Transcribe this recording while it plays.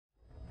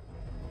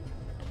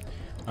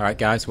Alright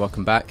guys,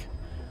 welcome back.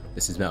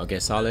 This is Metal Gear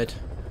Solid,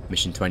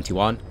 Mission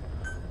 21,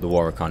 The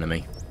War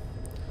Economy.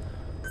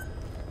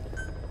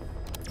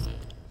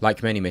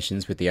 Like many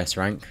missions with the S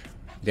rank,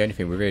 the only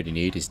thing we really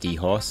need is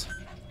D-Horse.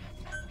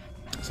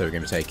 So we're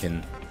going to be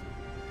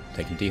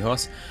taking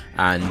D-Horse,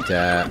 and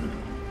I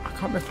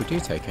can't remember if we do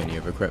take any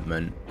other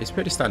equipment. It's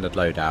pretty standard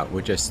loadout,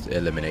 we're just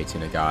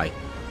eliminating a guy,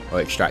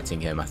 or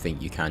extracting him, I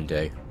think you can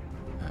do.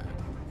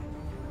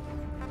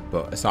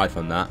 But aside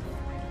from that,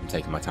 I'm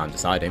taking my time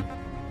deciding.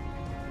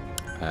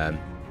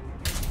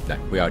 No,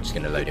 we are just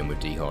going to load in with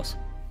D-Horse.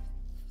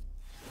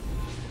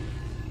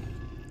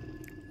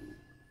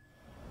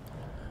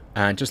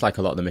 And just like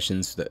a lot of the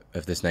missions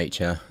of this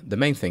nature, the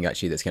main thing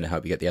actually that's going to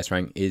help you get the S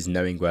rank is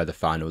knowing where the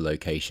final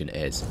location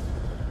is.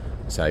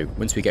 So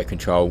once we get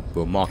control,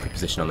 we'll mark a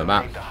position on the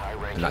map,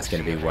 and that's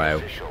going to be where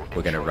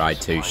we're going to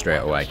ride to straight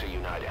away.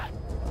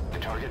 The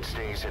target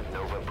stays at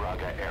Nova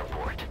Braga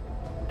Airport.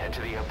 Head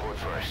to the airport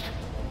first.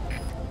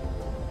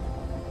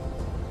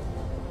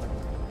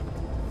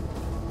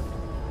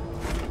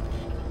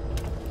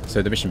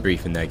 So the mission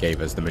briefing there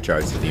gave us the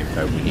majority of the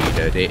info we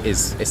needed.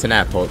 It's an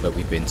airport that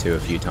we've been to a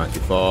few times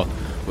before.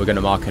 We're going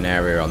to mark an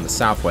area on the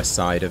southwest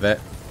side of it.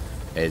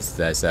 There's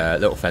a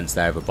little fence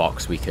there with a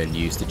box we can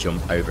use to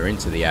jump over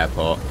into the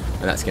airport,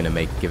 and that's going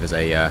to give us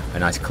a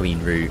nice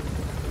clean route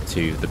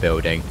to the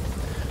building.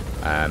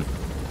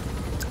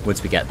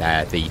 Once we get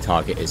there, the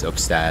target is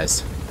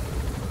upstairs,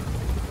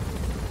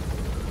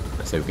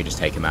 so we can just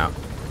take him out.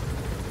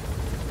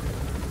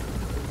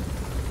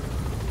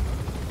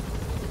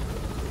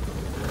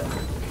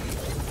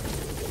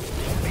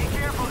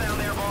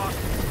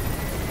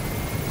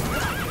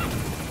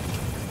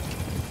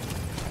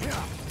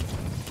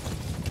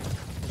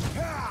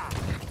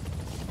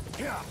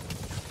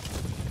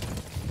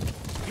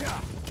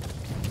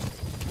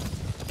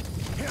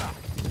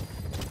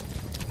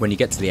 When you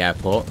get to the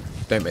airport,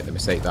 don't make the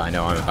mistake that I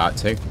know I'm about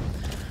to.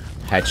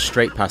 Head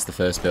straight past the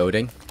first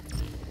building.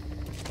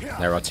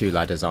 There are two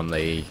ladders on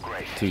the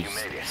two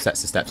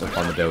sets of steps up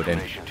on the building.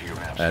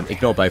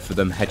 Ignore both of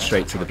them, head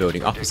straight to the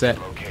building opposite.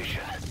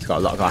 It's got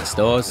a lot of glass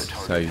doors,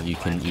 so you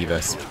can either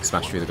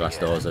smash through the glass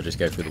doors or just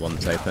go through the one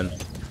that's open.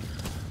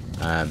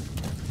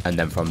 And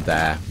then from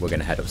there, we're going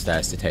to head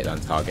upstairs to take down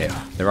the target.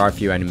 There are a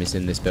few enemies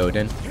in this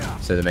building,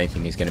 so the main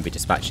thing is going to be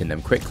dispatching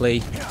them quickly,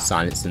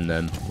 silencing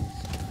them,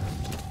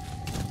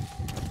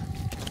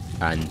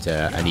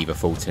 and either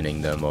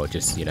full-tinning them or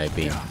just, you know,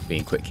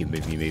 being quick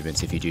with your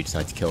movements if you do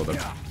decide to kill them.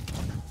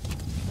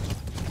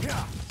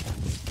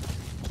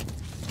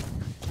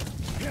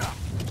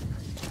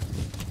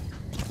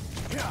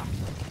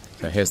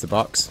 So here's the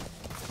box.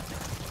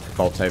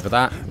 Vault over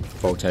that.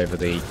 Vault over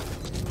the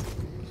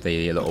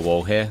little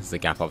wall here. There's the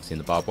gap obviously in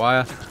the barbed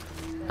wire.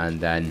 And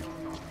then,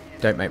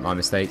 don't make my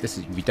mistake.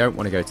 We don't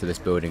want to go to this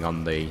building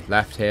on the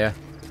left here.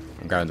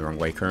 I'm going the wrong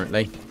way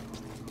currently,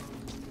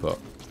 but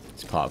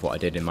it's part of what I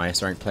did in my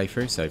S rank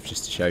playthrough, so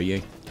just to show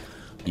you,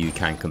 you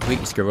can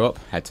completely screw up,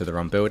 head to the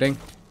wrong building,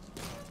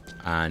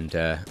 and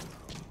I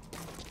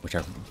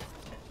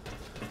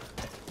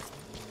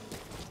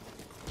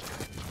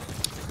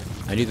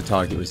knew the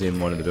target was in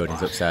one of the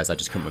buildings upstairs, I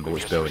just couldn't remember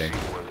which building.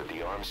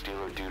 The arms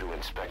dealer due to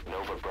inspect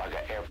Nova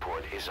Braga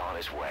Airport is on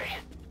his way.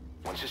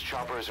 Once his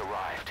chopper has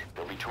arrived,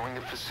 they'll be touring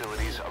the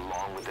facilities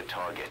along with the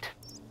target.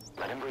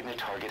 Let him bring the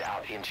target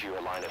out into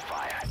your line of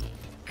fire.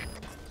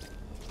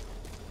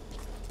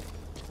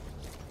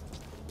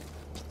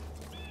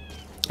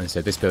 And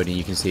so this building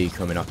you can see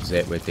coming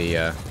opposite with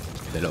the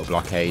little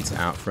blockades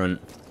out front.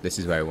 This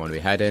is where we want to be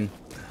heading.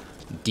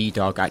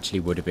 D-Dog actually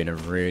would have been a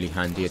really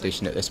handy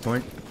addition at this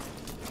point,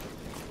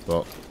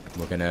 but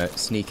we're going to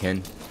sneak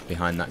in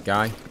behind that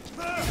guy.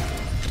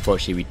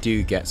 Unfortunately we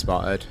do get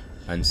spotted,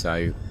 and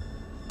so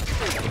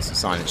it's a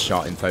silent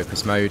shot in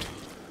focus mode.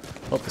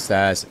 Up the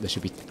stairs, there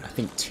should be, I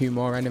think, 2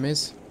 more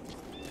enemies.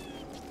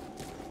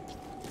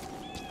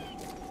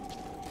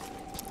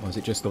 Or is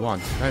it just the one?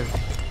 No.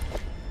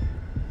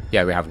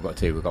 Yeah, we have got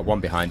 2. We've got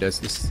one behind us.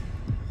 So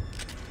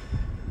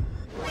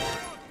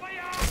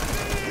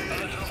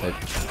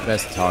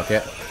there's the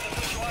target.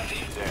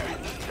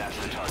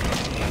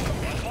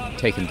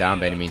 Take him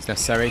down by any means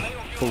necessary.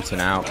 Fulton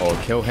out or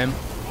kill him.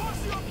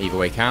 Either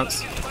way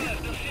counts.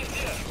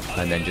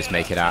 And then just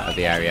make it out of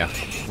the area.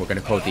 We're going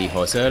to call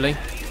D-Horse early.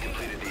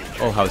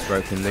 All hell's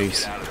broken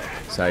loose.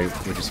 So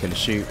we're just going to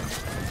shoot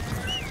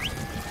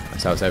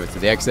ourselves over to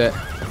the exit.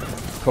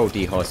 Call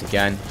D-Horse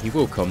again. He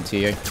will come to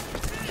you.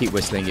 Keep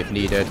whistling if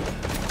needed,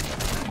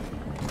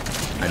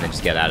 and then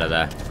just get out of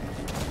there.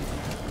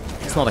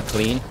 It's not a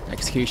clean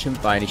execution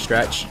by any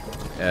stretch.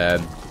 That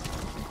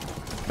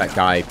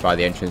guy by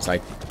the entrance I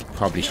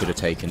probably should have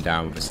taken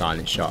down with a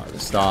silent shot at the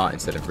start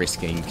instead of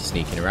risking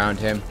sneaking around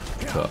him,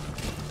 but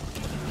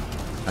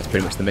that's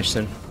pretty much the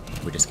mission.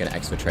 We're just going to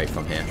exfiltrate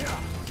from here.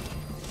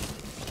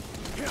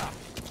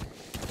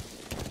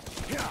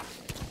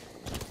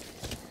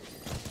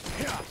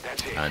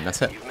 And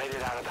that's it. You've made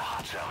it out of the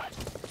hot zone.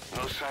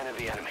 No sign of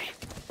the enemy.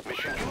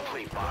 Mission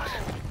complete, boss.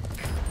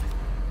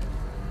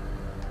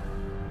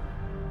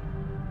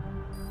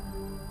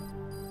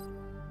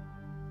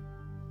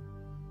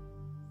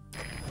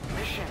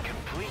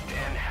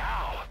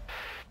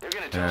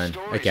 gonna tell And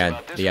stories again,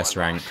 about this the S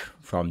one, rank boss.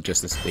 from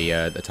just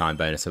the time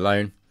bonus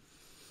alone.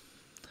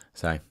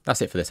 So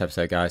that's it for this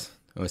episode, guys.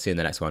 We'll see you in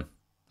the next one.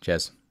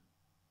 Cheers.